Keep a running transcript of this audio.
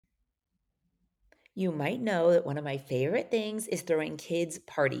You might know that one of my favorite things is throwing kids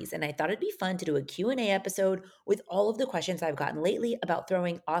parties, and I thought it'd be fun to do a Q&A episode with all of the questions I've gotten lately about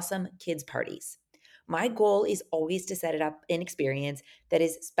throwing awesome kids parties. My goal is always to set it up an experience that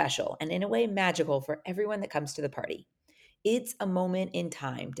is special and in a way magical for everyone that comes to the party. It's a moment in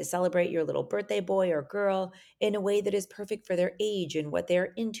time to celebrate your little birthday boy or girl in a way that is perfect for their age and what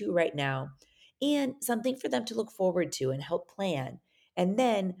they're into right now, and something for them to look forward to and help plan, and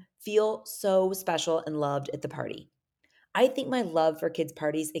then feel so special and loved at the party. I think my love for kids'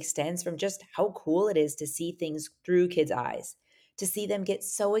 parties extends from just how cool it is to see things through kids' eyes. To see them get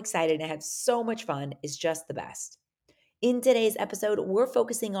so excited and have so much fun is just the best. In today's episode, we're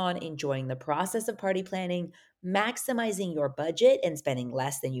focusing on enjoying the process of party planning, maximizing your budget and spending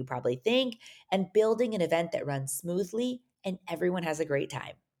less than you probably think, and building an event that runs smoothly and everyone has a great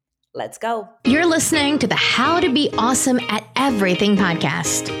time. Let's go. You're listening to the How to Be Awesome at Everything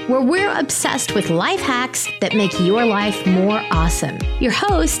podcast, where we're obsessed with life hacks that make your life more awesome. Your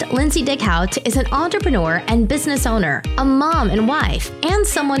host, Lindsay Dickhout, is an entrepreneur and business owner, a mom and wife, and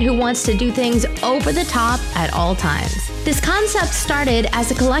someone who wants to do things over the top at all times. This concept started as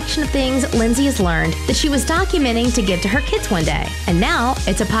a collection of things Lindsay has learned that she was documenting to give to her kids one day, and now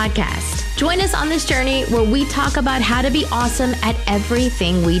it's a podcast. Join us on this journey where we talk about how to be awesome at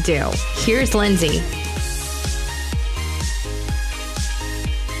everything we do. Here's Lindsay.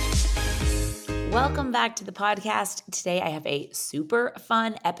 Welcome back to the podcast. Today I have a super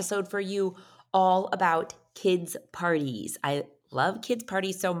fun episode for you all about kids' parties. I love kids'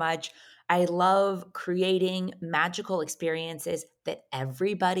 parties so much. I love creating magical experiences that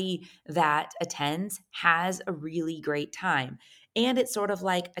everybody that attends has a really great time. And it's sort of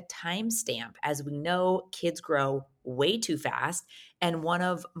like a timestamp. As we know, kids grow way too fast. And one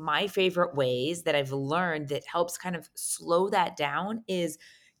of my favorite ways that I've learned that helps kind of slow that down is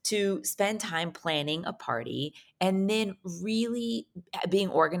to spend time planning a party and then really being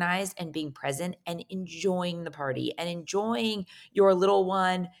organized and being present and enjoying the party and enjoying your little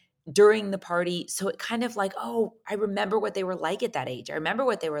one during the party. So it kind of like, oh, I remember what they were like at that age. I remember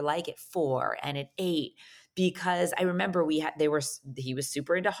what they were like at 4 and at 8 because I remember he was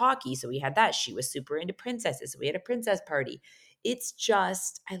super into hockey. So we had that. She was super into princesses. So we had a princess party. It's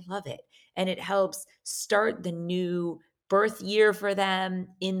just, I love it. And it helps start the new birth year for them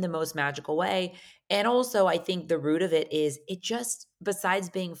in the most magical way. And also, I think the root of it is it just, besides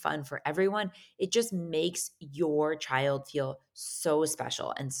being fun for everyone, it just makes your child feel so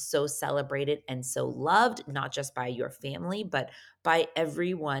special and so celebrated and so loved, not just by your family, but by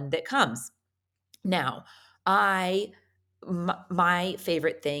everyone that comes. Now, I my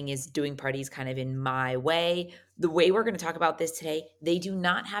favorite thing is doing parties kind of in my way. The way we're going to talk about this today, they do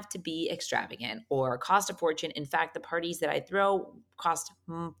not have to be extravagant or cost a fortune. In fact, the parties that I throw cost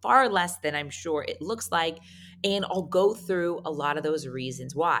far less than I'm sure it looks like. And I'll go through a lot of those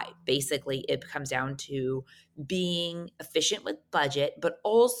reasons why. Basically, it comes down to being efficient with budget, but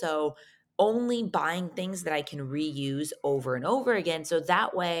also only buying things that I can reuse over and over again. So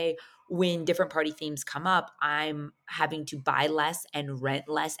that way, when different party themes come up, I'm having to buy less and rent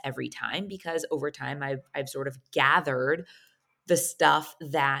less every time because over time I've sort of gathered the stuff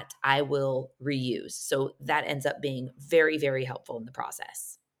that I will reuse. So that ends up being very, very helpful in the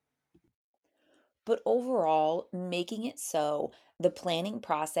process. But overall, making it so the planning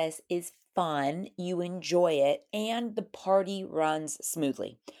process is fun, you enjoy it, and the party runs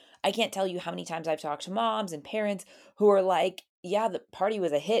smoothly. I can't tell you how many times I've talked to moms and parents who are like, yeah, the party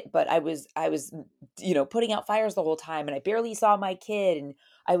was a hit, but I was putting out fires the whole time and I barely saw my kid and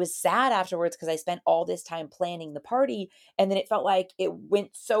I was sad afterwards because I spent all this time planning the party and then it felt like it went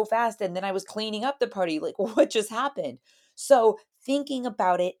so fast and then I was cleaning up the party. Like, what just happened? So thinking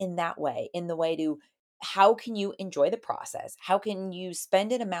about it in that way, in the way to how can you enjoy the process? How can you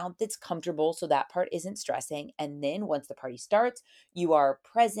spend an amount that's comfortable so that part isn't stressing? And then once the party starts, you are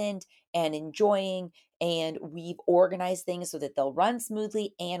present and enjoying, and we've organized things so that they'll run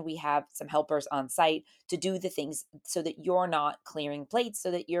smoothly. And we have some helpers on site to do the things so that you're not clearing plates,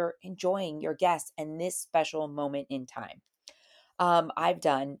 so that you're enjoying your guests and this special moment in time. I've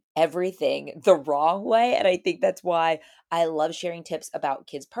done everything the wrong way. And I think that's why I love sharing tips about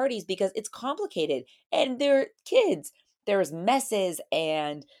kids' parties because it's complicated and they're kids. There's messes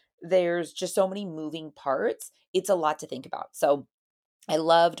and there's just so many moving parts. It's a lot to think about. So I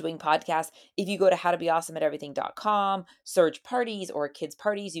love doing podcasts. If you go to howtobeawesomeateverything.com, search parties or kids'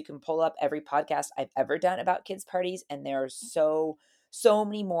 parties, you can pull up every podcast I've ever done about kids' parties. And there are so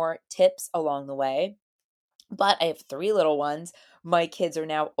many more tips along the way. But I have 3 little ones. My kids are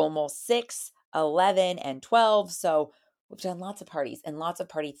now almost 6, 11, and 12. So We've done lots of parties and lots of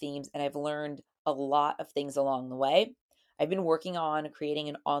party themes, and I've learned a lot of things along the way. I've been working on creating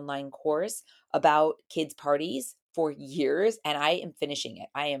an online course about kids' parties for years, and I am finishing it.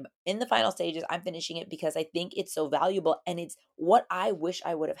 I am in the final stages. I'm finishing it because I think it's so valuable, and it's what I wish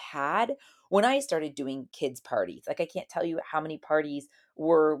I would have had when I started doing kids' parties. Like, I can't tell you how many parties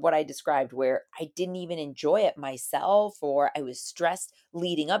were what I described, where I didn't even enjoy it myself, or I was stressed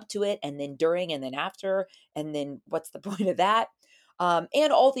leading up to it, and then during, and then after, and then what's the point of that?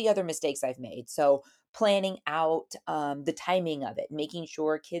 And all the other mistakes I've made. So, planning out the timing of it, making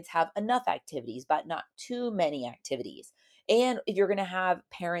sure kids have enough activities, but not too many activities. And if you're going to have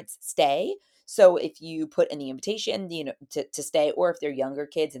parents stay, so if you put in the invitation, to stay, or if they're younger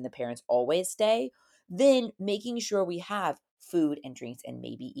kids and the parents always stay, then making sure we have food and drinks and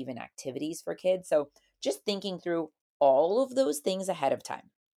maybe even activities for kids. So just thinking through all of those things ahead of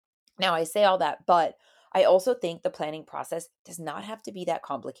time. Now, I say all that, but I also think the planning process does not have to be that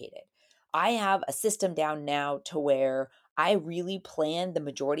complicated. I have a system down now to where I really plan the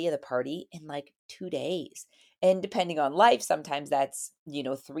majority of the party in like 2 days. And depending on life, sometimes that's,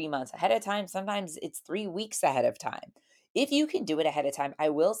 3 months ahead of time. Sometimes it's 3 weeks ahead of time. If you can do it ahead of time, I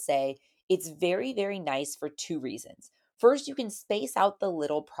will say it's very, very nice for two reasons. First, you can space out the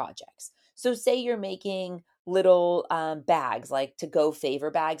little projects. So, say you're making little bags, like to go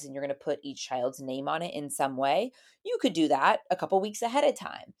favor bags, and you're going to put each child's name on it in some way. You could do that a couple weeks ahead of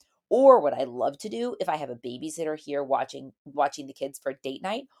time. Or what I love to do, if I have a babysitter here watching the kids for date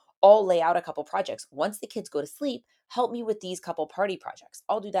night, I'll lay out a couple projects. Once the kids go to sleep, help me with these couple party projects.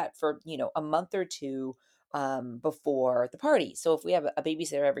 I'll do that for, a month or two before the party. So if we have a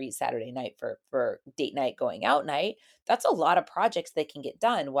babysitter every Saturday night for date night, going out night, that's a lot of projects that can get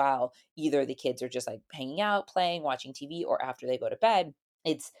done while either the kids are just like hanging out, playing, watching TV, or after they go to bed.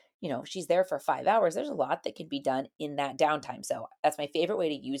 It's, she's there for 5 hours. There's a lot that can be done in that downtime. So that's my favorite way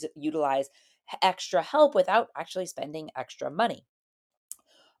to utilize extra help without actually spending extra money.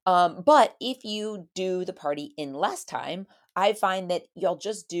 But if you do the party in less time, I find that you'll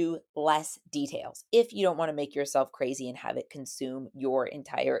just do less details if you don't want to make yourself crazy and have it consume your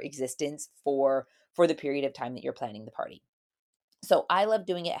entire existence for the period of time that you're planning the party. So I love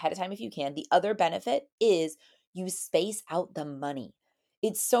doing it ahead of time if you can. The other benefit is you space out the money.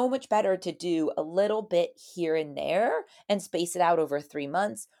 It's so much better to do a little bit here and there and space it out over 3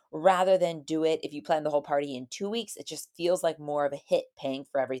 months rather than do it if you plan the whole party in 2 weeks. It just feels like more of a hit paying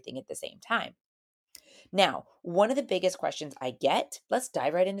for everything at the same time. Now, one of the biggest questions I get, let's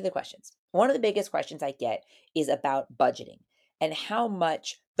dive right into the questions. One of the biggest questions I get is about budgeting and how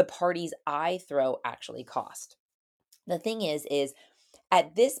much the parties I throw actually cost. The thing is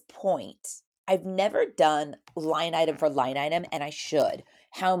at this point, I've never done line item for line item, and I should,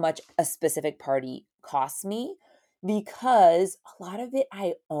 how much a specific party costs me, because a lot of it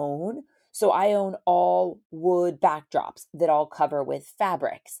I own. So I own all wood backdrops that I'll cover with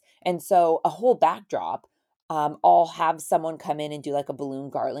fabrics. And so a whole backdrop, I'll have someone come in and do like a balloon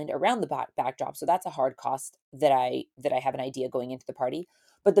garland around the backdrop. So that's a hard cost that I have an idea going into the party.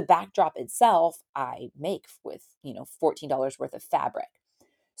 But the backdrop itself, I make with, $14 worth of fabric.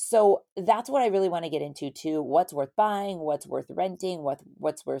 So that's what I really want to get into too. What's worth buying, what's worth renting,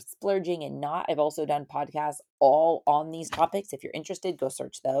 what's worth splurging and not. I've also done podcasts all on these topics. If you're interested, go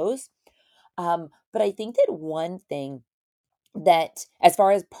search those. But I think that one thing that, as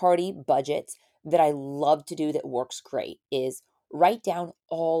far as party budgets, that I love to do that works great is write down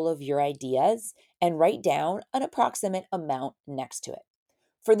all of your ideas and write down an approximate amount next to it.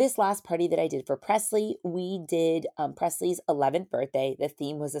 For this last party that I did for Presley, we did Presley's 11th birthday. The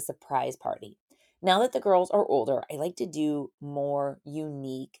theme was a surprise party. Now that the girls are older, I like to do more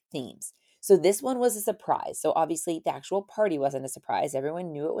unique themes. So this one was a surprise. So obviously, the actual party wasn't a surprise.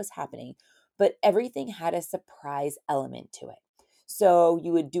 Everyone knew it was happening, but everything had a surprise element to it. So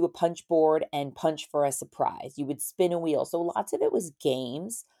you would do a punch board and punch for a surprise. You would spin a wheel. So lots of it was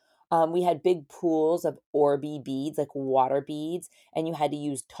games. We had big pools of Orby beads, like water beads, and you had to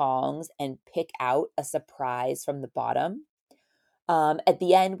use tongs and pick out a surprise from the bottom. At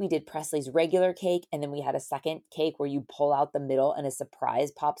the end, we did Presley's regular cake, and then we had a second cake where you pull out the middle and a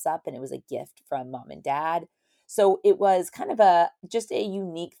surprise pops up, and it was a gift from mom and dad. So it was kind of just a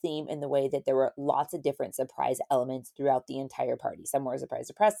unique theme in the way that there were lots of different surprise elements throughout the entire party. Some were a surprise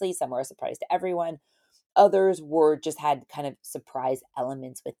to Presley, some were a surprise to everyone. Others were just had kind of surprise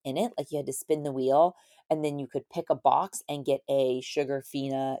elements within it. Like you had to spin the wheel and then you could pick a box and get a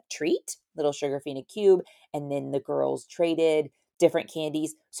Sugarfina treat, little Sugarfina cube. And then the girls traded different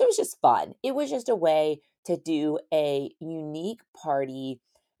candies. So it was just fun. It was just a way to do a unique party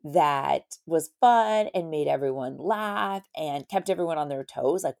that was fun and made everyone laugh and kept everyone on their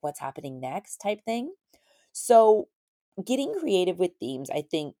toes, like what's happening next type thing. So, getting creative with themes, I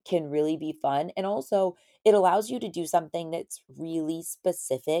think, can really be fun. And also, it allows you to do something that's really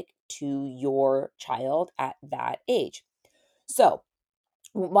specific to your child at that age. So,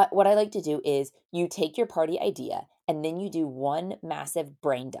 what I like to do is you take your party idea and then you do one massive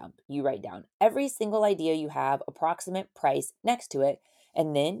brain dump. You write down every single idea you have, approximate price next to it,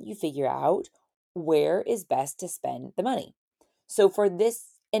 and then you figure out where is best to spend the money. So for this,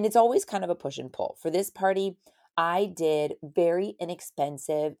 and it's always kind of a push and pull. For this party, I did very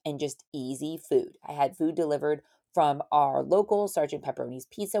inexpensive and just easy food. I had food delivered from our local Sergeant Pepperoni's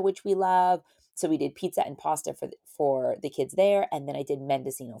Pizza, which we love. So we did pizza and pasta for the kids there, and then I did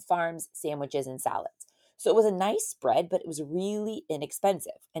Mendocino Farms sandwiches and salads. So it was a nice spread, but it was really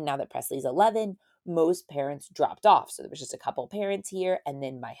inexpensive. And now that Presley's 11, most parents dropped off. So there was just a couple parents here, and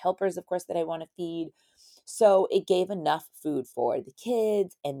then my helpers, of course, that I want to feed. So it gave enough food for the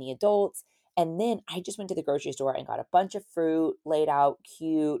kids and the adults. And then I just went to the grocery store and got a bunch of fruit laid out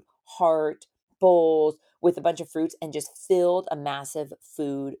cute, heart bowls with a bunch of fruits and just filled a massive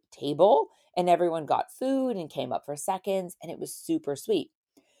food table. And everyone got food and came up for seconds. And it was super sweet.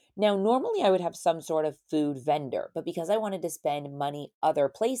 Now, normally I would have some sort of food vendor, but because I wanted to spend money other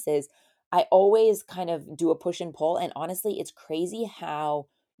places, I always kind of do a push and pull. And honestly, it's crazy how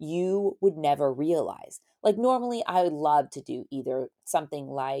you would never realize. Like, normally I would love to do either something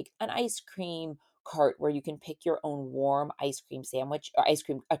like an ice cream cart where you can pick your own warm ice cream sandwich or ice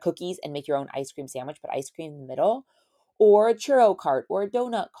cream cookies and make your own ice cream sandwich, put ice cream in the middle, or a churro cart or a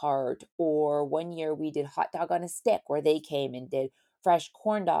donut cart. Or one year we did hot dog on a stick where they came and did fresh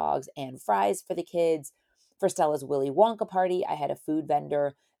corn dogs and fries for the kids. For Stella's Willy Wonka party, I had a food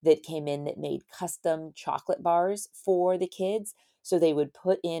vendor that came in that made custom chocolate bars for the kids. So they would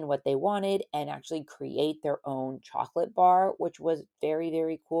put in what they wanted and actually create their own chocolate bar, which was very,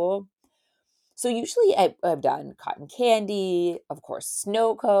 very cool. So usually I've done cotton candy, of course,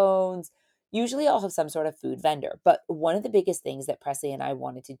 snow cones. Usually I'll have some sort of food vendor. But one of the biggest things that Presley and I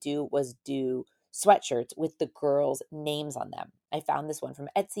wanted to do was do sweatshirts with the girls' names on them. I found this one from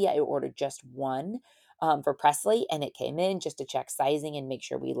Etsy. I ordered just one for Presley, and it came in just to check sizing and make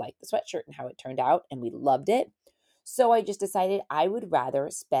sure we liked the sweatshirt and how it turned out, and we loved it. So I just decided I would rather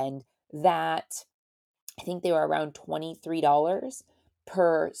spend that. I think they were around $23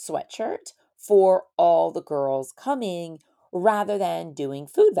 per sweatshirt for all the girls coming rather than doing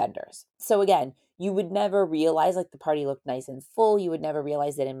food vendors. So again, you would never realize like the party looked nice and full. You would never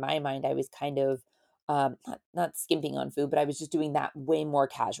realize that in my mind I was kind of not skimping on food, but I was just doing that way more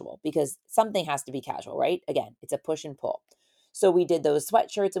casual because something has to be casual, right? Again, it's a push and pull. So we did those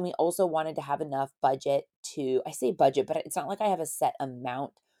sweatshirts and we also wanted to have enough budget to, I say budget, but it's not like I have a set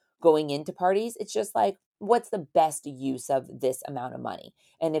amount going into parties. It's just like, what's the best use of this amount of money?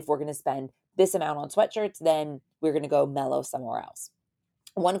 And if we're going to spend this amount on sweatshirts, then we're going to go mellow somewhere else.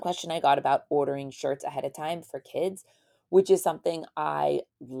 One question I got about ordering shirts ahead of time for kids, which is something I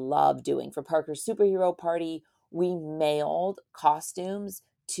love doing. For Parker's superhero party, we mailed costumes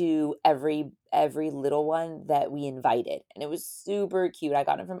to every little one that we invited, and it was super cute. I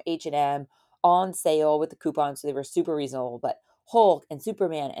got them from H&M on sale with the coupon, so they were super reasonable. But Hulk and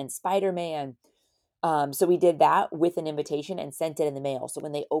Superman and Spider-Man, so we did that with an invitation and sent it in the mail. So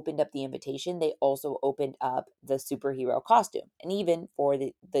when they opened up the invitation, they also opened up the superhero costume. And even for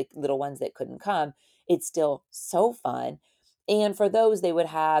the little ones that couldn't come, it's still so fun. And for those, they would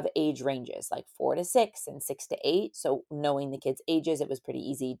have age ranges like 4 to 6 and 6 to 8. So knowing the kids' ages, it was pretty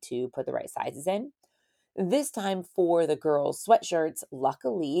easy to put the right sizes in. This time for the girls' sweatshirts,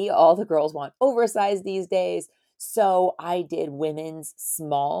 luckily, all the girls want oversized these days. So I did women's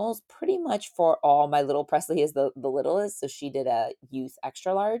smalls pretty much for all. My little Presley is the littlest, so she did a youth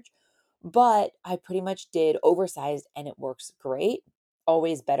extra large. But I pretty much did oversized and it works great.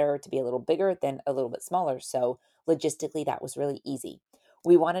 Always better to be a little bigger than a little bit smaller. So logistically, that was really easy.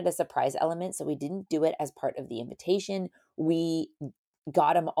 We wanted a surprise element, so we didn't do it as part of the invitation. We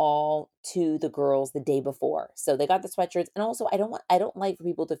got them all to the girls the day before. So they got the sweatshirts. And also I don't like for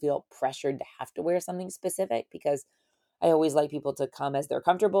people to feel pressured to have to wear something specific because I always like people to come as they're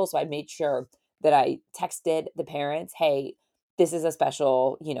comfortable. So I made sure that I texted the parents, "Hey, this is a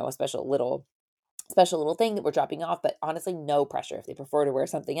special, a special little thing that we're dropping off, but honestly, no pressure. If they prefer to wear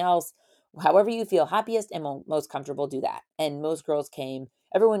something else, however you feel happiest and most comfortable, do that." And most girls came,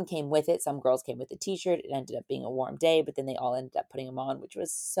 everyone came with it. Some girls came with the t-shirt. It ended up being a warm day, but then they all ended up putting them on, which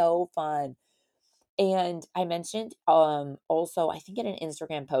was so fun. And I mentioned also, I think in an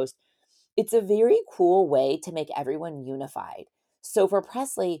Instagram post, it's a very cool way to make everyone unified. So for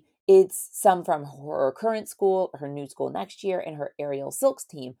Presley, it's some from her current school, her new school next year, and her aerial silks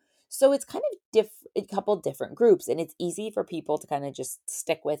team. So it's kind of a couple different groups, and it's easy for people to kind of just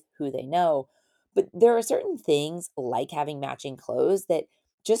stick with who they know. But there are certain things like having matching clothes that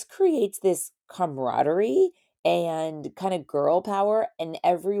just creates this camaraderie and kind of girl power. And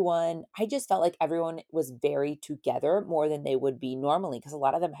everyone, I just felt like everyone was very together more than they would be normally because a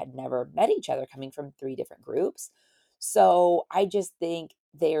lot of them had never met each other coming from three different groups. So I just think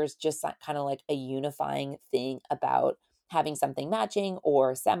there's just kind of like a unifying thing about having something matching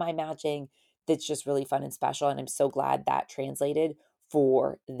or semi matching that's just really fun and special. And I'm so glad that translated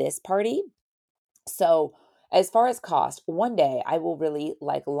for this party. So, as far as cost, one day I will really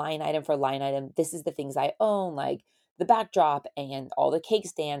like line item for line item. This is the things I own, like the backdrop and all the cake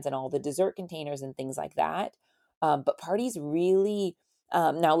stands and all the dessert containers and things like that. But parties really,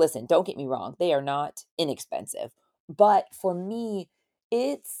 now listen, don't get me wrong, they are not inexpensive. But for me,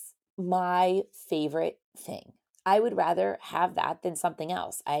 it's my favorite thing. I would rather have that than something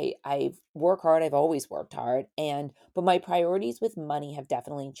else. I work hard. I've always worked hard, and but my priorities with money have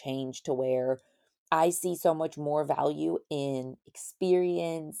definitely changed to where I see so much more value in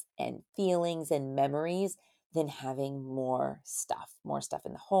experience and feelings and memories than having more stuff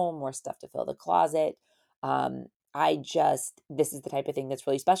in the home, more stuff to fill the closet. Um, this is the type of thing that's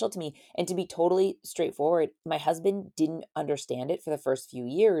really special to me. And to be totally straightforward, my husband didn't understand it for the first few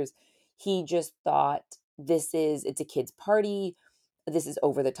years. He just thought it's a kid's party. This is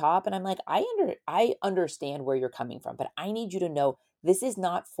over the top. And I'm like, I understand where you're coming from, but I need you to know this is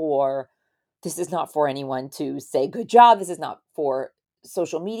not for this is not for anyone to say good job. This is not for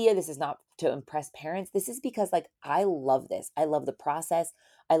social media. This is not to impress parents. This is because like I love this. I love the process.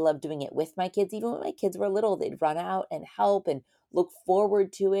 I love doing it with my kids. Even when my kids were little, they'd run out and help and look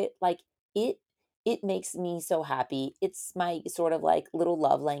forward to it. Like it it makes me so happy. It's my sort of like little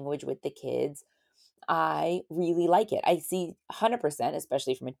love language with the kids. I really like it. I see 100%,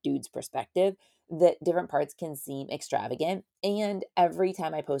 especially from a dude's perspective, that different parts can seem extravagant. And every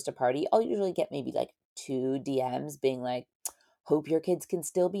time I post a party, I'll usually get maybe like two DMs being like, hope your kids can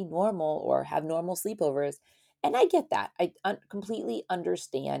still be normal or have normal sleepovers. And I get that. Completely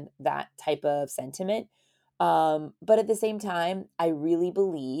understand that type of sentiment. But at the same time, I really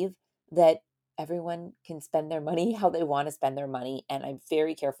believe that everyone can spend their money how they want to spend their money. And I'm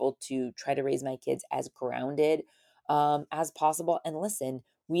very careful to try to raise my kids as grounded as possible. And listen,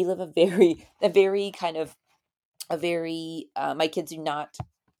 we live a very kind of a very my kids do not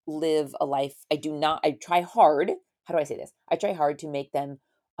live a life. I try hard. How do I say this? I try hard to make them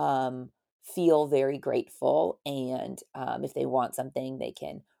um feel very grateful, and if they want something they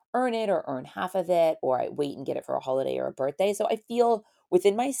can earn it or earn half of it, or I wait and get it for a holiday or a birthday. So I feel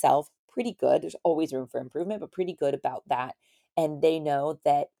within myself pretty good. There's always room for improvement, but pretty good about that. And they know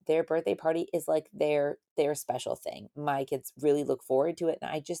that their birthday party is like their special thing. My kids really look forward to it,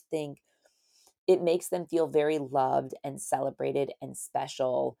 and I just think it makes them feel very loved and celebrated and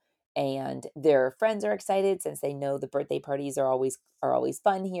special, and their friends are excited since they know the birthday parties are always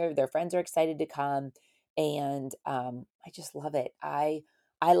fun here. Their friends are excited to come, and I just love it. I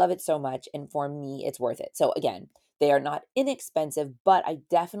love it so much, and for me it's worth it. So again, they are not inexpensive, but I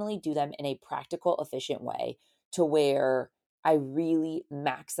definitely do them in a practical, efficient way to where I really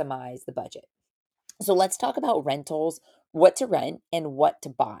maximize the budget. So let's talk about rentals, what to rent and what to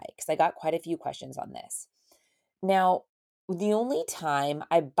buy, because I got quite a few questions on this. Now, the only time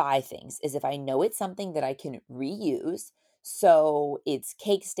I buy things is if I know it's something that I can reuse. So it's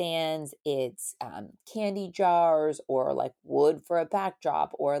cake stands, it's candy jars, or like wood for a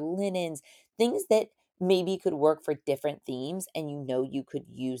backdrop, or linens, things that maybe could work for different themes and you know you could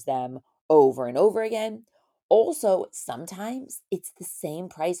use them over and over again. Also, sometimes it's the same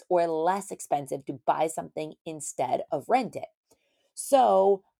price or less expensive to buy something instead of rent it.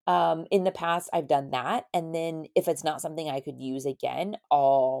 So, in the past, I've done that. And then if it's not something I could use again,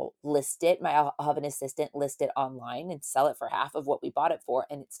 I'll list it. I'll have an assistant list it online and sell it for half of what we bought it for.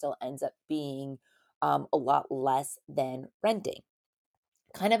 And it still ends up being a lot less than renting.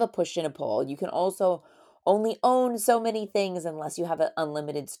 Kind of a push and a pull. You can also only own so many things unless you have an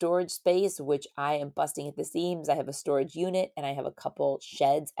unlimited storage space, which I am busting at the seams. I have a storage unit and I have a couple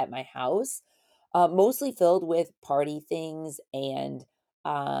sheds at my house, mostly filled with party things and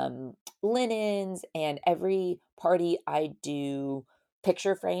linens. And every party, I do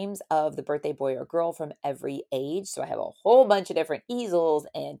picture frames of the birthday boy or girl from every age. So I have a whole bunch of different easels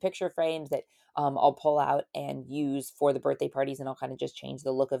and picture frames that I'll pull out and use for the birthday parties, and I'll kind of just change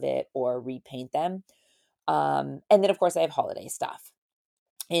the look of it or repaint them. And then, of course, I have holiday stuff.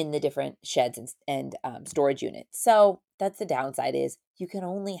 in the different sheds and storage units. So that's the downside, is you can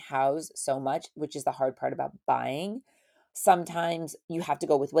only house so much, which is the hard part about buying. Sometimes you have to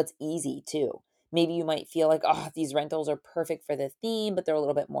go with what's easy too. Maybe you might feel like, oh, these rentals are perfect for the theme, but they're a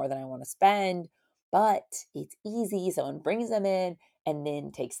little bit more than I want to spend. But it's easy. Someone brings them in and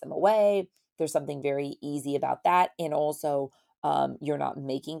then takes them away. There's something very easy about that. And also, you're not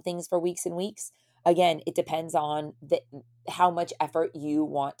making things for weeks and weeks. Again, it depends on how much effort you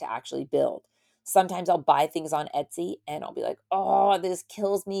want to actually build. Sometimes I'll buy things on Etsy and I'll be like, oh, this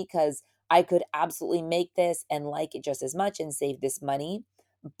kills me because I could absolutely make this and like it just as much and save this money.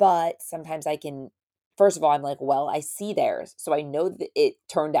 But sometimes I can, first of all, I'm like, well, I see theirs. So I know that it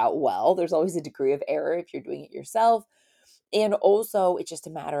turned out well. There's always a degree of error if you're doing it yourself. And also, it's just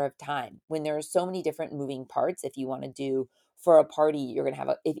a matter of time. When there are so many different moving parts, if you want to do for a party, you're going to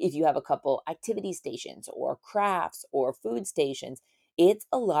have if you have a couple activity stations or crafts or food stations, it's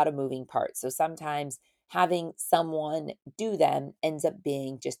a lot of moving parts. So sometimes having someone do them ends up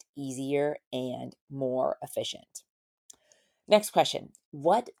being just easier and more efficient. Next question.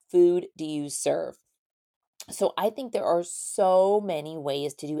 What food do you serve? So I think there are so many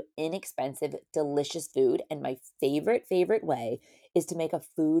ways to do inexpensive, delicious food. And my favorite way is to make a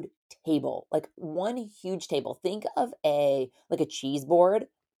food table, like one huge table. Think of like a cheese board,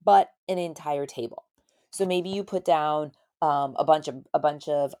 but an entire table. So maybe you put down a bunch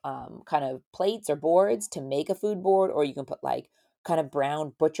of kind of plates or boards to make a food board, or you can put like kind of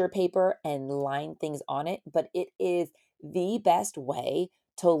brown butcher paper and line things on it. But it is the best way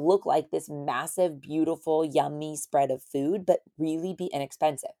to look like this massive, beautiful, yummy spread of food, but really be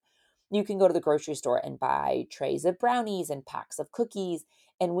inexpensive. You can go to the grocery store and buy trays of brownies and packs of cookies.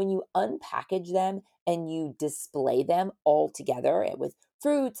 And when you unpackage them and you display them all together with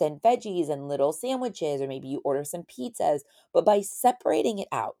fruits and veggies and little sandwiches, or maybe you order some pizzas, but by separating it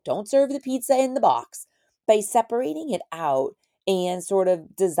out, don't serve the pizza in the box. By separating it out and sort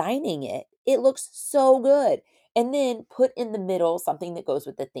of designing it, it looks so good. And then put in the middle something that goes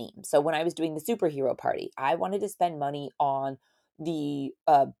with the theme. So when I was doing the superhero party, I wanted to spend money on the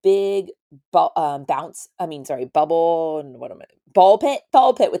big bounce. I mean, sorry, bubble. And what am I? Ball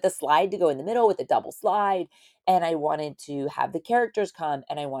pit with a slide to go in the middle with a double slide. And I wanted to have the characters come,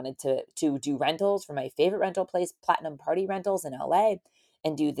 and I wanted to do rentals for my favorite rental place, Platinum Party Rentals in LA,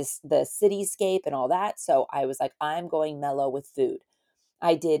 and do the cityscape and all that. So I was like, I'm going mellow with food.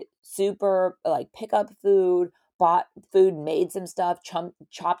 I did super like pick up food, bought food, made some stuff,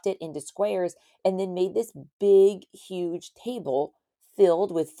 chopped it into squares, and then made this big, huge table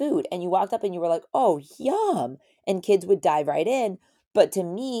filled with food. And you walked up and you were like, oh, yum. And kids would dive right in. But to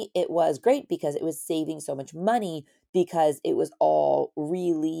me, it was great because it was saving so much money because it was all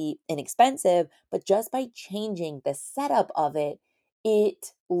really inexpensive. But just by changing the setup of it, it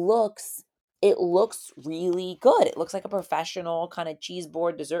looks it looks really good. It looks like a professional kind of cheese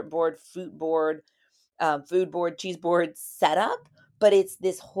board, dessert board, food board, cheese board setup, but it's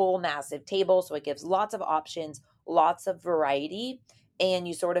this whole massive table. So it gives lots of options, lots of variety, and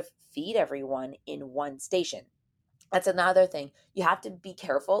you sort of feed everyone in one station. That's another thing. You have to be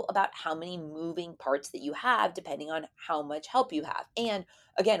careful about how many moving parts that you have, depending on how much help you have. And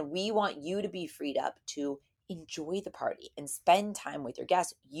again, we want you to be freed up to enjoy the party and spend time with your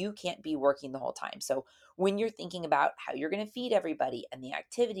guests. You can't be working the whole time. So when you're thinking about how you're going to feed everybody and the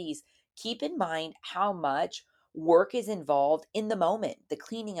activities, keep in mind how much work is involved in the moment, the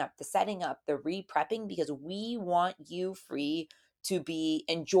cleaning up, the setting up, the re-prepping, because we want you free to be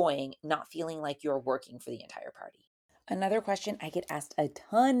enjoying, not feeling like you're working for the entire party. Another question I get asked a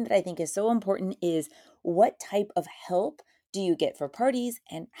ton that I think is so important is, what type of help do you get for parties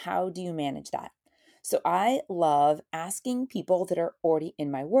and how do you manage that? So I love asking people that are already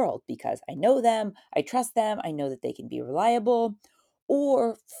in my world because I know them, I trust them, I know that they can be reliable,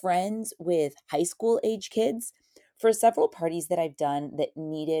 or friends with high school age kids. For several parties that I've done that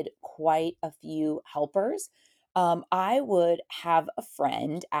needed quite a few helpers, I would have a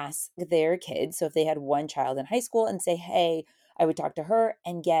friend ask their kids. So if they had one child in high school and say, hey, I would talk to her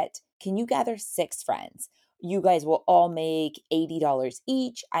and get, can you gather 6 friends? You guys will all make $80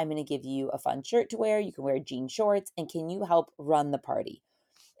 each. I'm going to give you a fun shirt to wear. You can wear jean shorts. And can you help run the party?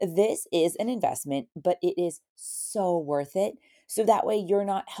 This is an investment, but it is so worth it. So that way you're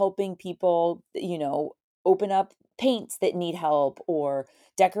not helping people, open up paints that need help or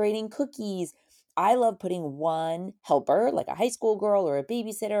decorating cookies. I love putting one helper, like a high school girl or a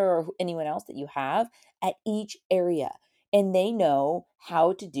babysitter or anyone else that you have, at each area. And they know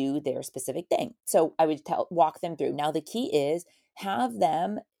how to do their specific thing. So I would walk them through. Now, the key is have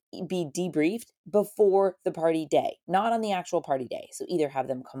them be debriefed before the party day, not on the actual party day. So either have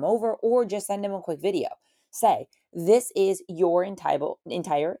them come over or just send them a quick video. Say, this is your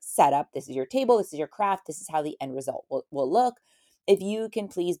entire setup. This is your table. This is your craft. This is how the end result will look. If you can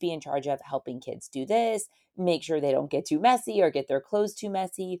please be in charge of helping kids do this, make sure they don't get too messy or get their clothes too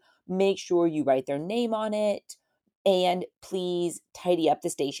messy. Make sure you write their name on it. And please tidy up the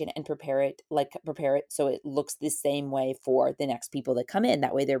station and prepare it so it looks the same way for the next people that come in.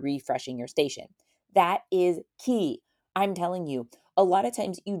 That way they're refreshing your station. That is key. I'm telling you, a lot of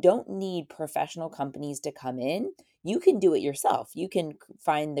times you don't need professional companies to come in. You can do it yourself. You can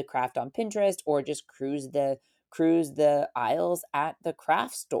find the craft on Pinterest or just cruise the aisles at the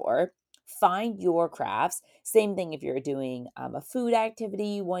craft store. Find your crafts. Same thing if you're doing a food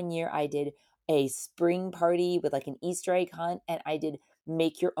activity. One year I did a spring party with like an Easter egg hunt, and I did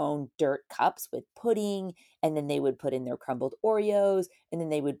make your own dirt cups with pudding, and then they would put in their crumbled Oreos, and then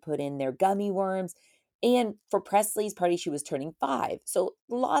they would put in their gummy worms. And for Presley's party, she was turning 5. So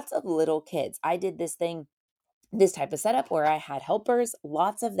lots of little kids. I did this type of setup where I had helpers,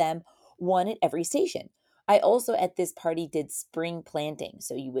 lots of them, one at every station. I also at this party did spring planting.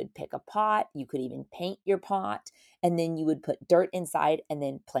 So you would pick a pot, you could even paint your pot, and then you would put dirt inside and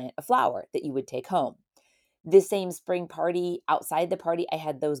then plant a flower that you would take home. This same spring party, outside the party, I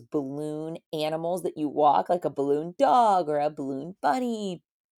had those balloon animals that you walk, like a balloon dog or a balloon bunny.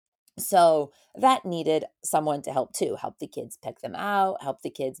 So that needed someone to help too, help the kids pick them out, help the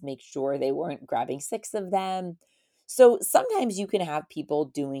kids make sure they weren't grabbing 6 of them. So sometimes you can have people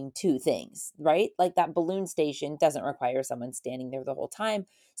doing 2 things, right? Like that balloon station doesn't require someone standing there the whole time.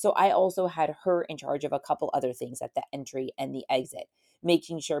 So I also had her in charge of a couple other things at the entry and the exit,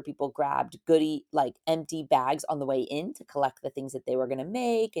 making sure people grabbed goodie, like empty bags on the way in to collect the things that they were going to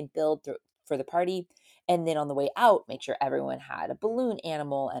make and build for the party. And then on the way out, make sure everyone had a balloon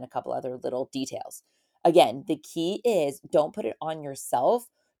animal and a couple other little details. Again, the key is don't put it on yourself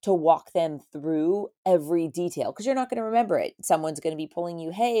to walk them through every detail because you're not going to remember it. Someone's going to be pulling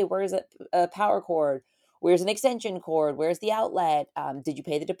you, hey, where's a power cord? Where's an extension cord? Where's the outlet? Did you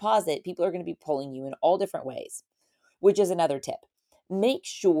pay the deposit? People are going to be pulling you in all different ways, which is another tip. Make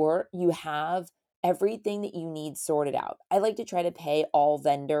sure you have everything that you need sorted out. I like to try to pay all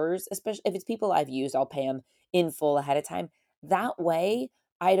vendors, especially if it's people I've used, I'll pay them in full ahead of time. That way,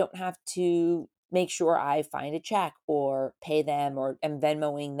 I don't have to make sure I find a check or pay them or am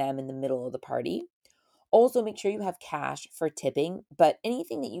Venmoing them in the middle of the party. Also, make sure you have cash for tipping, but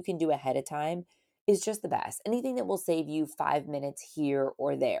anything that you can do ahead of time is just the best. Anything that will save you 5 minutes here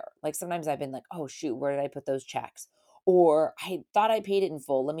or there. Like sometimes I've been like, oh, shoot, where did I put those checks? Or I thought I paid it in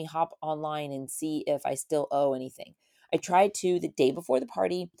full. Let me hop online and see if I still owe anything. I try to, the day before the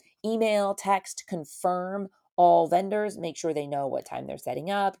party, email, text, confirm all vendors, make sure they know what time they're setting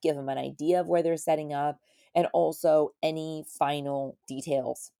up, give them an idea of where they're setting up, and also any final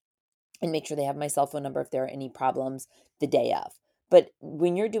details, and make sure they have my cell phone number if there are any problems the day of. But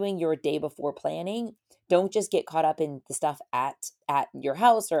when you're doing your day before planning, don't just get caught up in the stuff at your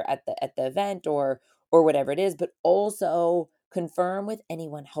house or at the event or whatever it is, but also confirm with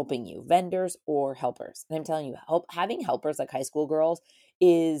anyone helping you, vendors or helpers. And I'm telling you, having helpers like high school girls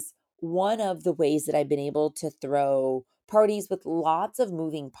is one of the ways that I've been able to throw parties with lots of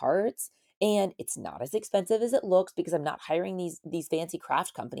moving parts, and it's not as expensive as it looks because I'm not hiring these fancy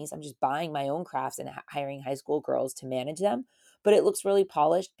craft companies. I'm just buying my own crafts and hiring high school girls to manage them. But it looks really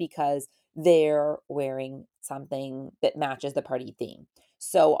polished because they're wearing something that matches the party theme.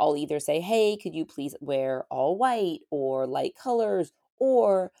 So I'll either say, hey, could you please wear all white or light colors?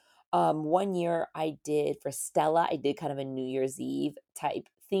 Or one year I did for Stella, I did kind of a New Year's Eve type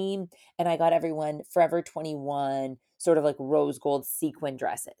theme, and I got everyone Forever 21 sort of like rose gold sequin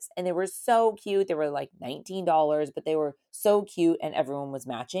dresses. And they were so cute. They were like $19, but they were so cute and everyone was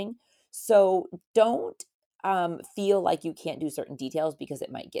matching. So don't feel like you can't do certain details because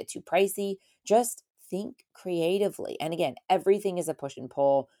it might get too pricey. Just think creatively. And again, everything is a push and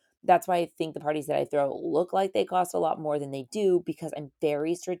pull. That's why I think the parties that I throw look like they cost a lot more than they do because I'm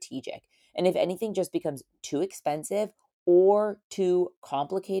very strategic. And if anything just becomes too expensive or too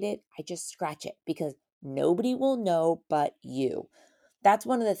complicated, I just scratch it because nobody will know but you. That's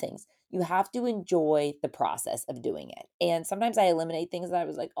one of the things. You have to enjoy the process of doing it. And sometimes I eliminate things that I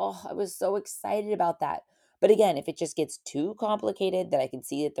was like, oh, I was so excited about that. But again, if it just gets too complicated that I can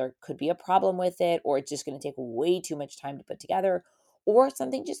see that there could be a problem with it, or it's just going to take way too much time to put together, or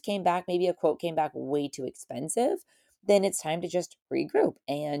something just came back, maybe a quote came back way too expensive, then it's time to just regroup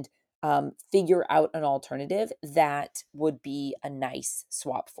and figure out an alternative that would be a nice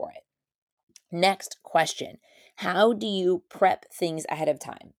swap for it. Next question. How do you prep things ahead of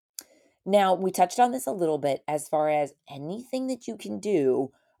time? Now, we touched on this a little bit as far as anything that you can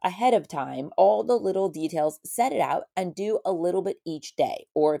do ahead of time, all the little details, set it out and do a little bit each day.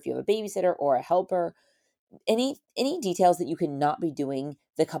 Or if you have a babysitter or a helper, any details that you could not be doing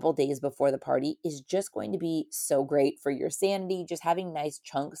the couple days before the party is just going to be so great for your sanity, just having nice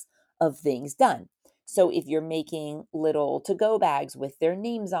chunks of things done. So if you're making little to-go bags with their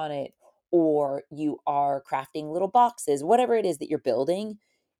names on it, or you are crafting little boxes, whatever it is that you're building,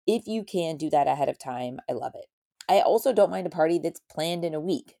 if you can do that ahead of time, I love it. I also don't mind a party that's planned in a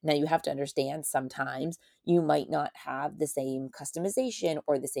week. Now, you have to understand sometimes you might not have the same customization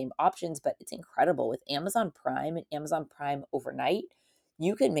or the same options, but it's incredible. With Amazon Prime and Amazon Prime Overnight,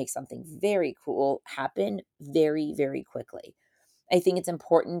 you can make something very cool happen very, very quickly. I think it's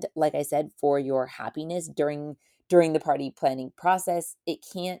important, like I said, for your happiness during the party planning process. It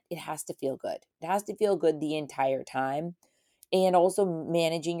has to feel good. It has to feel good the entire time. And also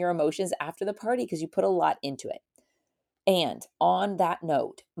managing your emotions after the party because you put a lot into it. And on that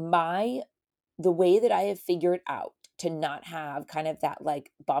note, the way that I have figured out to not have kind of that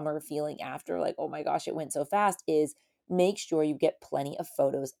like bummer feeling after, like, oh my gosh, it went so fast, is make sure you get plenty of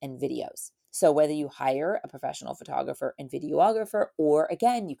photos and videos. So whether you hire a professional photographer and videographer, or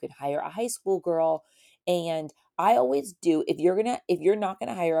again, you could hire a high school girl. And I always do, if you're not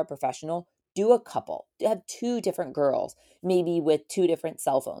gonna hire a professional, do a couple. Have two different girls, maybe with two different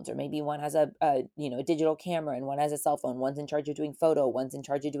cell phones, or maybe one has a digital camera and one has a cell phone. One's in charge of doing photo, one's in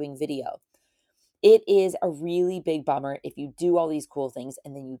charge of doing video. It is a really big bummer if you do all these cool things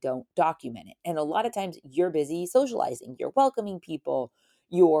and then you don't document it. And a lot of times you're busy socializing, you're welcoming people,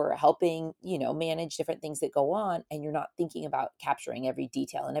 you're helping, manage different things that go on, and you're not thinking about capturing every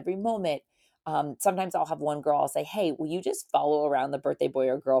detail and every moment. Sometimes I'll have one girl, I'll say, hey, will you just follow around the birthday boy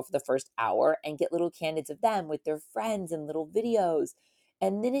or girl for the first hour and get little candids of them with their friends and little videos?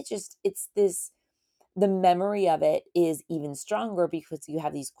 And then it's this the memory of it is even stronger because you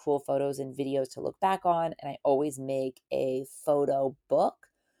have these cool photos and videos to look back on. And I always make a photo book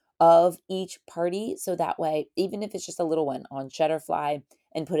of each party. So that way, even if it's just a little one on Shutterfly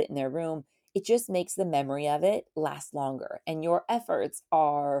and put it in their room, it just makes the memory of it last longer. And your efforts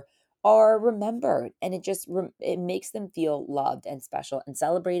are remembered, and it makes them feel loved and special and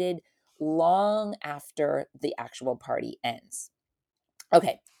celebrated long after the actual party ends.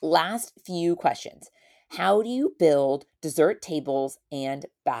 Okay, last few questions. How do you build dessert tables and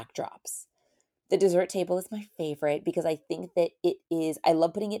backdrops? The dessert table is my favorite because I think that I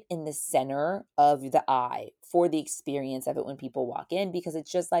love putting it in the center of the eye for the experience of it when people walk in, because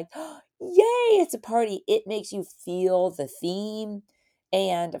it's just like, yay, it's a party. It makes you feel the theme.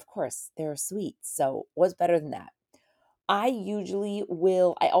 And of course, there are sweets. So, what's better than that? I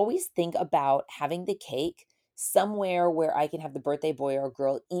always think about having the cake somewhere where I can have the birthday boy or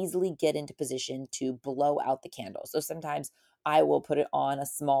girl easily get into position to blow out the candle. So sometimes I will put it on a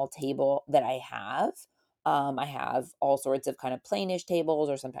small table that I have. I have all sorts of kind of plainish tables,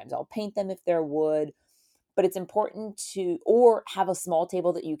 or sometimes I'll paint them if they're wood. But it's important to, or have a small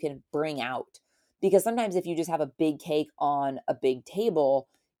table that you can bring out. Because sometimes if you just have a big cake on a big table,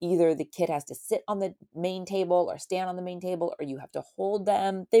 either the kid has to sit on the main table or stand on the main table, or you have to hold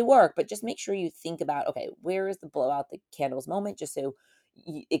them. They work, but just make sure you think about, okay, where is the blow out the candles moment, just so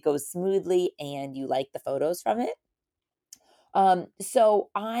it goes smoothly and you like the photos from it.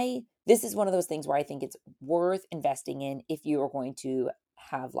 This is one of those things where I think it's worth investing in if you are going to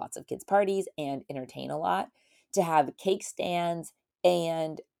have lots of kids' parties and entertain a lot, to have cake stands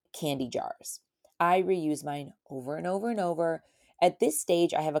and candy jars. I reuse mine over and over and over. At this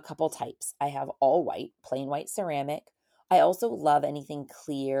stage, I have a couple types. I have all white, plain white ceramic. I also love anything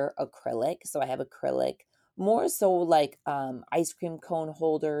clear acrylic. So I have acrylic, more so like ice cream cone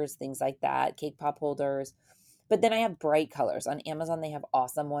holders, things like that, cake pop holders. But then I have bright colors. On Amazon, they have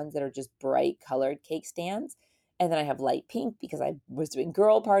awesome ones that are just bright colored cake stands. And then I have light pink because I was doing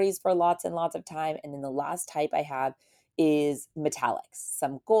girl parties for lots and lots of time. And then the last type I have is metallics,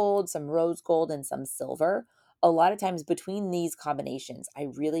 some gold, some rose gold, and some silver. A lot of times between these combinations, I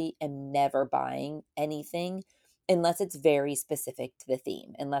really am never buying anything unless it's very specific to the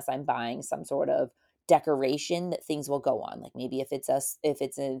theme, unless I'm buying some sort of decoration that things will go on. Like maybe if it's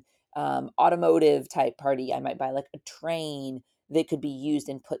an automotive type party, I might buy like a train that could be used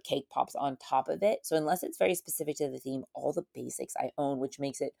and put cake pops on top of it. So unless it's very specific to the theme, all the basics I own, which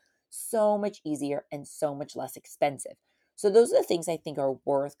makes it so much easier and so much less expensive. So those are the things I think are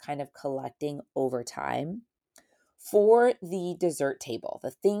worth kind of collecting over time. For the dessert table,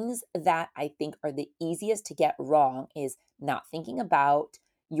 the things that I think are the easiest to get wrong is not thinking about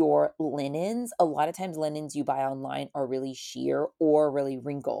your linens. A lot of times linens you buy online are really sheer or really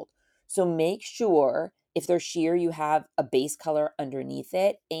wrinkled. So make sure if they're sheer, you have a base color underneath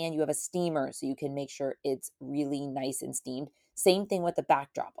it and you have a steamer so you can make sure it's really nice and steamed. Same thing with the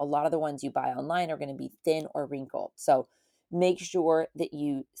backdrop. A lot of the ones you buy online are going to be thin or wrinkled. So make sure that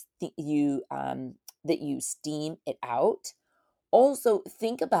you steam it out. Also,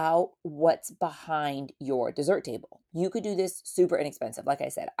 think about what's behind your dessert table. You could do this super inexpensive. Like I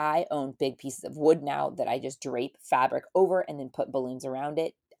said, I own big pieces of wood now that I just drape fabric over and then put balloons around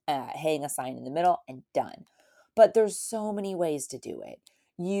it, hang a sign in the middle, and done. But there's so many ways to do it.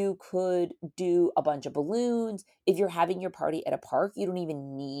 You could do a bunch of balloons. If you're having your party at a park, you don't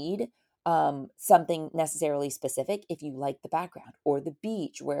even need something necessarily specific if you like the background, or the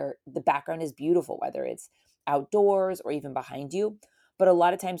beach where the background is beautiful, whether it's outdoors or even behind you. But a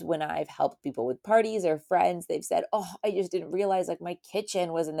lot of times when I've helped people with parties or friends, they've said, "Oh, I just didn't realize like my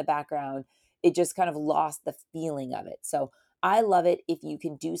kitchen was in the background." It just kind of lost the feeling of it. So I love it if you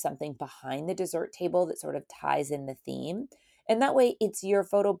can do something behind the dessert table that sort of ties in the theme. And that way it's your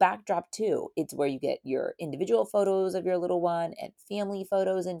photo backdrop too. It's where you get your individual photos of your little one and family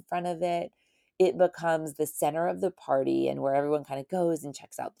photos in front of it. It becomes the center of the party and where everyone kind of goes and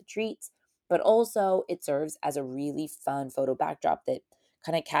checks out the treats, but also it serves as a really fun photo backdrop that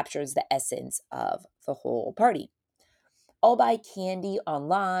kind of captures the essence of the whole party. I'll buy candy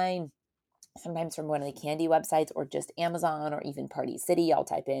online, sometimes from one of the candy websites or just Amazon or even Party City. I'll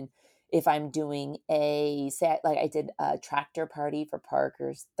type in if I'm doing a set, like I did a tractor party for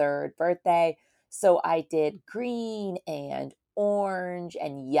Parker's 3rd birthday. So I did green and orange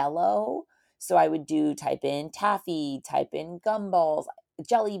and yellow. So I would do type in taffy, type in gumballs,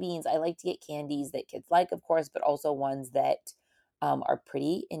 jelly beans. I like to get candies that kids like, of course, but also ones that are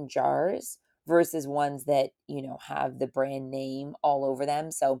pretty in jars versus ones that, have the brand name all over them.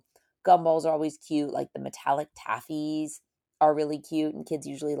 So gumballs are always cute, like the metallic taffies are really cute, and kids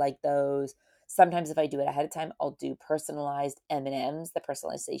usually like those. Sometimes if I do it ahead of time, I'll do personalized M&Ms. The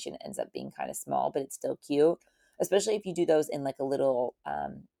personalization ends up being kind of small, but it's still cute, especially if you do those in like a little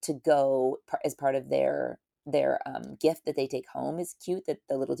to go as part of their gift that they take home is cute, that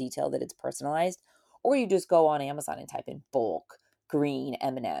the little detail that it's personalized. Or you just go on Amazon and type in bulk green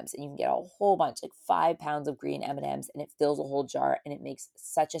M&Ms and you can get a whole bunch, like 5 pounds of green M&Ms, and it fills a whole jar and it makes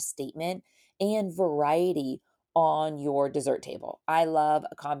such a statement and variety on your dessert table. I love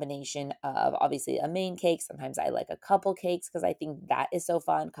a combination of obviously a main cake. Sometimes I like a couple cakes because I think that is so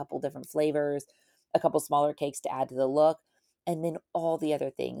fun, a couple different flavors, a couple smaller cakes to add to the look, and then all the other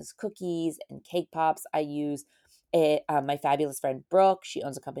things, cookies and cake pops. I use my fabulous friend Brooke. She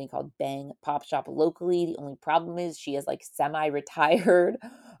owns a company called Bang Pop Shop locally. The only problem is she is like semi-retired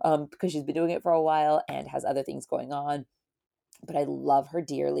because she's been doing it for a while and has other things going on. But I love her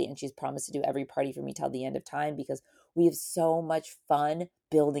dearly, and she's promised to do every party for me till the end of time because we have so much fun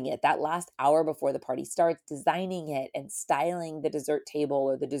building it. That last hour before the party starts, designing it and styling the dessert table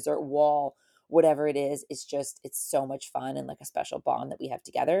or the dessert wall, whatever it is, it's so much fun and like a special bond that we have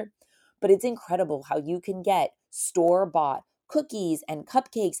together. But it's incredible how you can get store-bought cookies and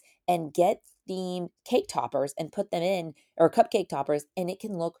cupcakes and get themed cake toppers and put them in, or cupcake toppers, and it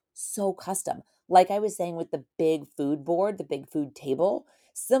can look so custom. Like I was saying with the big food board, the big food table,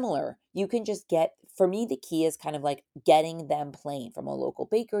 similar. You can just get, for me, the key is kind of like getting them plain from a local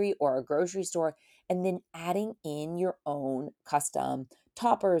bakery or a grocery store, and then adding in your own custom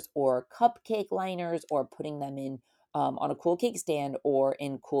toppers or cupcake liners or putting them in on a cool cake stand or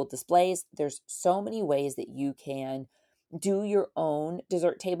in cool displays. There's so many ways that you can do your own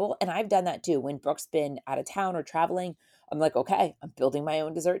dessert table. And I've done that too. When Brooke's been out of town or traveling, I'm like, okay, I'm building my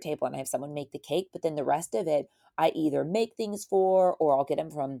own dessert table and I have someone make the cake. But then the rest of it, I either make things for, or I'll get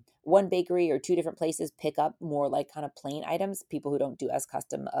them from one bakery or 2 different places, pick up more like kind of plain items, people who don't do as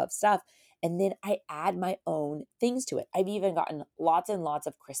custom of stuff. And then I add my own things to it. I've even gotten lots and lots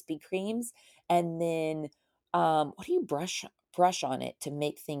of Krispy Kremes. And then what do you brush on it to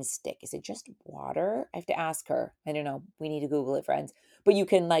make things stick? Is it just water? I have to ask her. I don't know. We need to Google it, friends. But you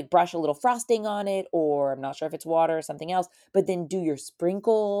can like brush a little frosting on it, or I'm not sure if it's water or something else, but then do your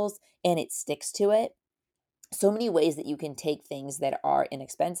sprinkles and it sticks to it. So many ways that you can take things that are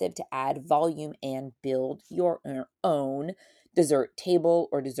inexpensive to add volume and build your own dessert table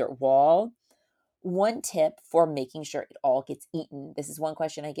or dessert wall. One tip for making sure it all gets eaten. This is one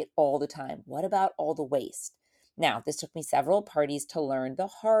question I get all the time. What about all the waste? Now, this took me several parties to learn the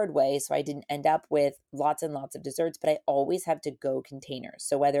hard way, so I didn't end up with lots and lots of desserts, but I always have to go containers.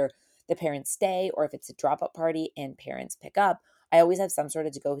 So whether the parents stay or if it's a drop-up party and parents pick up, I always have some sort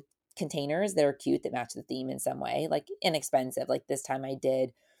of to go containers that are cute that match the theme in some way, like inexpensive. Like this time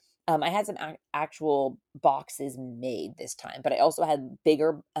I had some actual boxes made this time, but I also had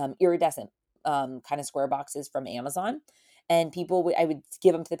bigger iridescent kind of square boxes from Amazon. And I would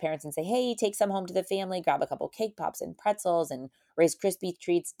give them to the parents and say, hey, take some home to the family, grab a couple cake pops and pretzels and Rice Krispie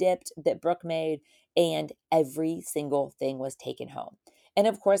treats dipped that Brooke made. And every single thing was taken home. And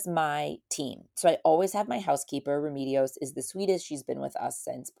of course, my team. So I always have my housekeeper. Remedios is the sweetest. She's been with us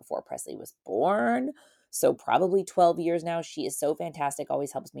since before Presley was born. So probably 12 years now. She is so fantastic,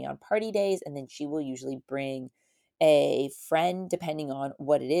 always helps me on party days. And then she will usually bring a friend, depending on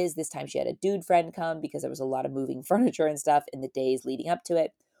what it is. This time she had a dude friend come because there was a lot of moving furniture and stuff in the days leading up to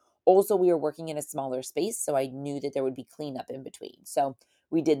it. Also, we were working in a smaller space, so I knew that there would be cleanup in between. So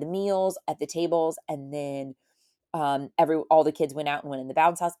we did the meals at the tables, and then all the kids went out and went in the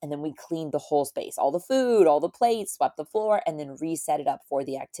bounce house, and then we cleaned the whole space, all the food, all the plates, swept the floor, and then reset it up for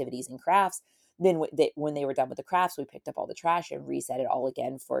the activities and crafts. Then when they were done with the crafts, we picked up all the trash and reset it all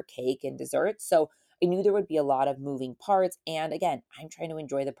again for cake and dessert. So I knew there would be a lot of moving parts. And again, I'm trying to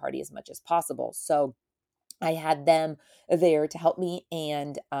enjoy the party as much as possible. So I had them there to help me,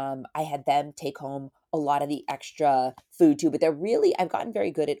 and I had them take home a lot of the extra food too. But I've gotten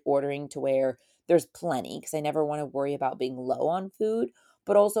very good at ordering to where there's plenty because I never want to worry about being low on food.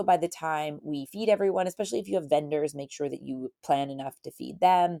 But also, by the time we feed everyone, especially if you have vendors, make sure that you plan enough to feed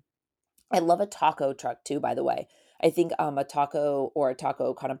them. I love a taco truck too, by the way. I think a taco or a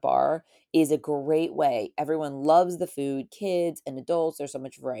taco kind of bar is a great way. Everyone loves the food, kids and adults. There's so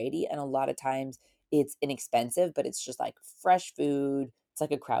much variety. And a lot of times it's inexpensive, but it's just like fresh food. It's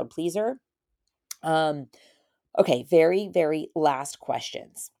like a crowd pleaser. Um, okay, very, very last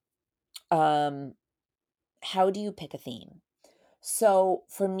questions. Um, how do you pick a theme? So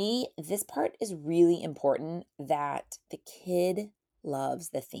for me, this part is really important that the kid loves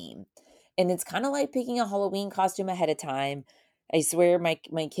the theme. And it's kind of like picking a Halloween costume ahead of time. I swear my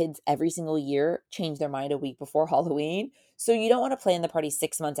kids every single year change their mind a week before Halloween. So you don't want to plan the party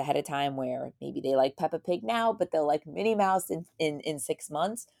 6 months ahead of time where maybe they like Peppa Pig now, but they'll like Minnie Mouse in 6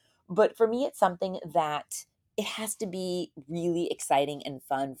 months. But for me, it's something that it has to be really exciting and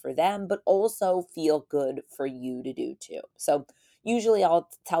fun for them, but also feel good for you to do too. So usually I'll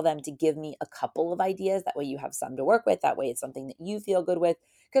tell them to give me a couple of ideas. That way you have some to work with. That way it's something that you feel good with.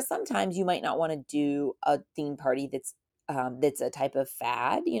 Because sometimes you might not want to do a theme party that's a type of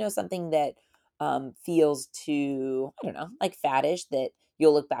fad, something that feels too, I don't know, like faddish that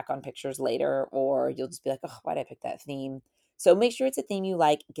you'll look back on pictures later, or you'll just be like, oh, why did I pick that theme? So make sure it's a theme you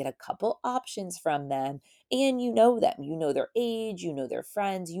like, get a couple options from them, and you know them. You know their age, you know their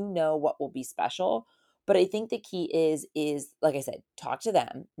friends, you know what will be special. But I think the key is like I said, talk to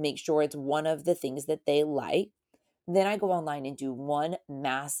them, make sure it's one of the things that they like. Then I go online and do one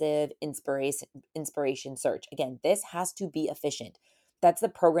massive inspiration search. Again, this has to be efficient. That's the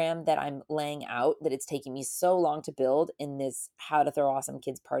program that I'm laying out that it's taking me so long to build in this How to Throw Awesome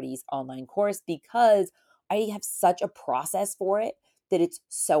Kids Parties online course because I have such a process for it that it's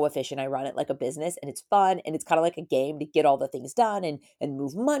so efficient. I run it like a business and it's fun and it's kind of like a game to get all the things done and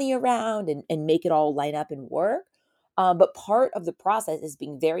move money around and make it all line up and work. But part of the process is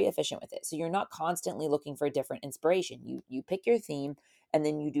being very efficient with it. So you're not constantly looking for a different inspiration. You pick your theme and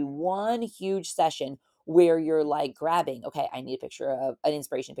then you do one huge session where you're like grabbing, okay, I need a picture of an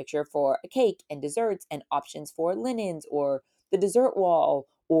inspiration picture for a cake and desserts and options for linens or the dessert wall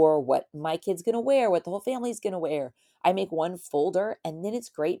or what my kid's gonna wear, what the whole family's gonna wear. I make one folder and then it's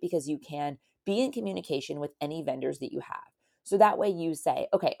great because you can be in communication with any vendors that you have. So that way you say,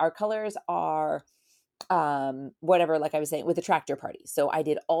 okay, our colors are whatever, like I was saying with the tractor party. So I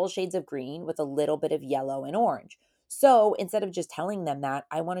did all shades of green with a little bit of yellow and orange. So instead of just telling them that,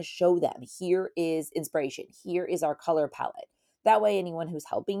 I want to show them here is inspiration. Here is our color palette. That way, anyone who's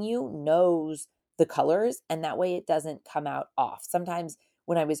helping you knows the colors and that way it doesn't come out off. Sometimes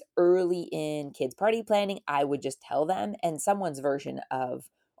when I was early in kids' party planning, I would just tell them, and someone's version of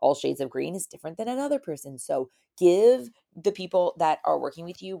all shades of green is different than another person. So give the people that are working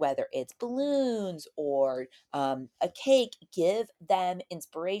with you, whether it's balloons or a cake, give them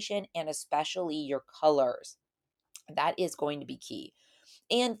inspiration and especially your colors. That is going to be key.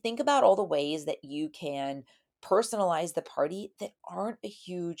 And think about all the ways that you can personalize the party that aren't a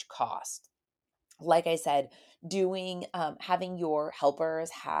huge cost. Like I said, having your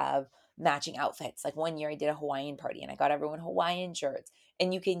helpers have matching outfits. Like one year I did a Hawaiian party and I got everyone Hawaiian shirts.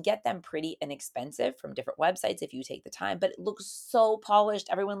 And you can get them pretty inexpensive from different websites if you take the time, but it looks so polished.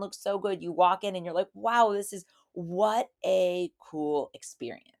 Everyone looks so good. You walk in and you're like, wow, what a cool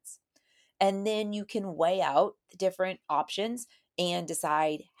experience. And then you can weigh out the different options and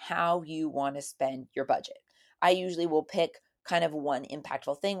decide how you want to spend your budget. I usually will pick kind of one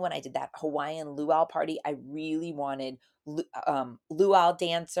impactful thing. When I did that Hawaiian luau party, I really wanted luau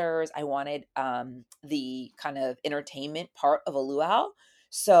dancers. I wanted the kind of entertainment part of a luau.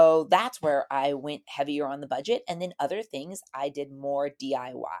 So that's where I went heavier on the budget. And then other things, I did more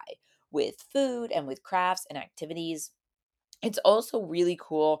DIY with food and with crafts and activities. It's also really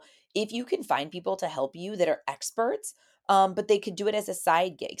cool if you can find people to help you that are experts, but they could do it as a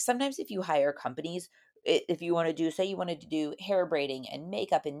side gig. Sometimes if you hire companies, if you want to do, say you wanted to do hair braiding and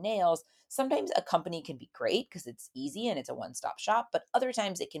makeup and nails, sometimes a company can be great because it's easy and it's a one-stop shop, but other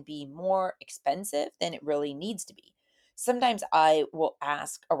times it can be more expensive than it really needs to be. Sometimes I will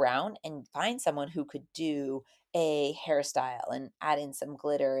ask around and find someone who could do a hairstyle and add in some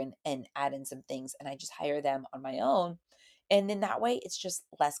glitter and add in some things, and I just hire them on my own. And then that way it's just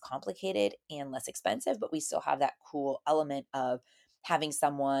less complicated and less expensive, but we still have that cool element of having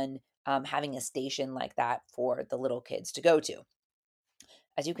someone, having a station like that for the little kids to go to.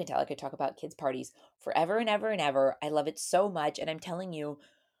 As you can tell, I could talk about kids' parties forever and ever and ever. I love it so much. And I'm telling you,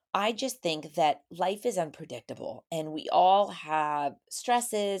 I just think that life is unpredictable and we all have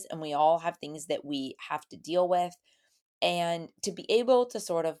stresses and we all have things that we have to deal with. And to be able to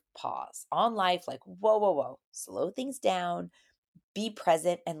sort of pause on life, like, whoa, whoa, whoa, slow things down, be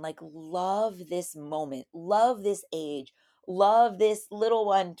present, and like love this moment, love this age, love this little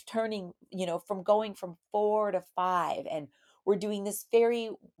one turning, from going from 4 to 5. And we're doing this fairy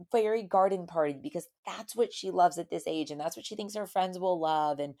garden party because that's what she loves at this age. And that's what she thinks her friends will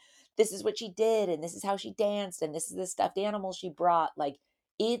love. And this is what she did. And this is how she danced. And this is the stuffed animal she brought. Like,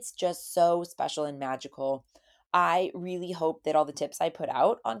 it's just so special and magical. I really hope that all the tips I put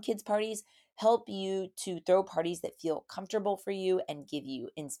out on kids' parties help you to throw parties that feel comfortable for you and give you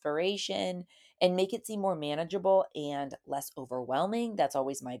inspiration and make it seem more manageable and less overwhelming. That's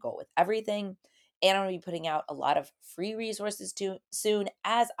always my goal with everything. And I'm going to be putting out a lot of free resources soon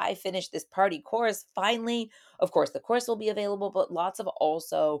as I finish this party course. Finally, of course, the course will be available, but lots of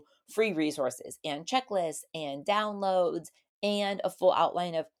also free resources and checklists and downloads and a full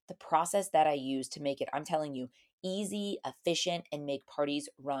outline of the process that I use to make it, I'm telling you, easy, efficient, and make parties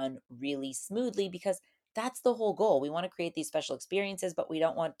run really smoothly, because that's the whole goal. We want to create these special experiences, but we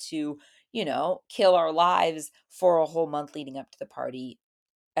don't want to, kill our lives for a whole month leading up to the party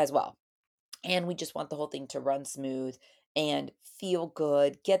as well. And we just want the whole thing to run smooth and feel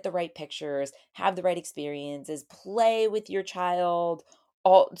good, get the right pictures, have the right experiences, play with your child,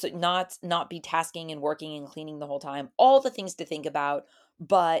 all, so not be tasking and working and cleaning the whole time, all the things to think about,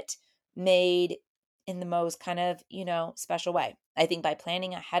 but made in the most kind of, special way. I think by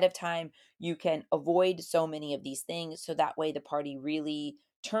planning ahead of time, you can avoid so many of these things. So that way the party really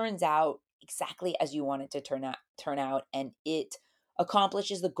turns out exactly as you want it to turn out, and it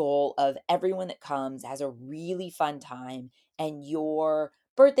accomplishes the goal of everyone that comes has a really fun time, and your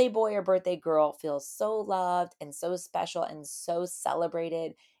birthday boy or birthday girl feels so loved and so special and so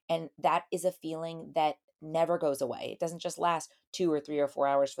celebrated. And that is a feeling that never goes away. It doesn't just last 2 or 3 or 4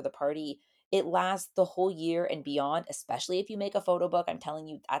 hours for the party. It lasts the whole year and beyond, especially if you make a photo book. I'm telling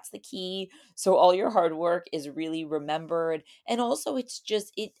you, that's the key. So all your hard work is really remembered. And also it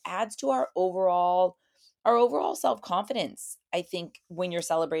adds to our overall self-confidence. I think when you're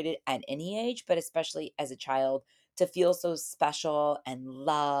celebrated at any age, but especially as a child, to feel so special and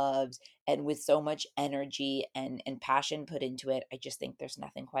loved and with so much energy and passion put into it, I just think there's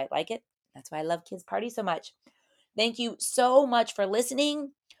nothing quite like it. That's why I love kids' parties so much. Thank you so much for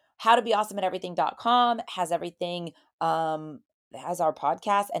listening. howtobeawesomeateverything.com has everything, has our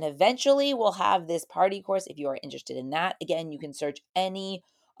podcast, and eventually we'll have this party course if you are interested in that. Again, you can search any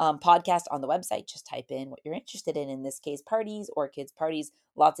podcast on the website. Just type in what you're interested in this case, parties or kids' parties.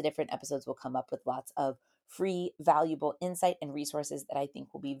 Lots of different episodes will come up with lots of free, valuable insight and resources that I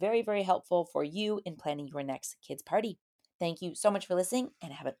think will be very, very helpful for you in planning your next kids' party. Thank you so much for listening,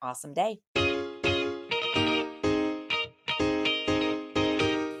 and have an awesome day.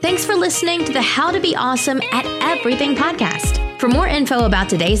 Thanks for listening to the How to Be Awesome at Everything podcast. For more info about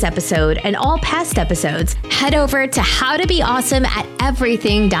today's episode and all past episodes, head over to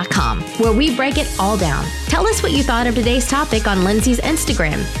howtobeawesomeateverything.com, where we break it all down. Tell us what you thought of today's topic on Lindsay's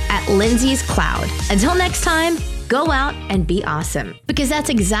Instagram at Lindsay's Cloud. Until next time, go out and be awesome, because that's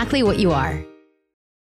exactly what you are.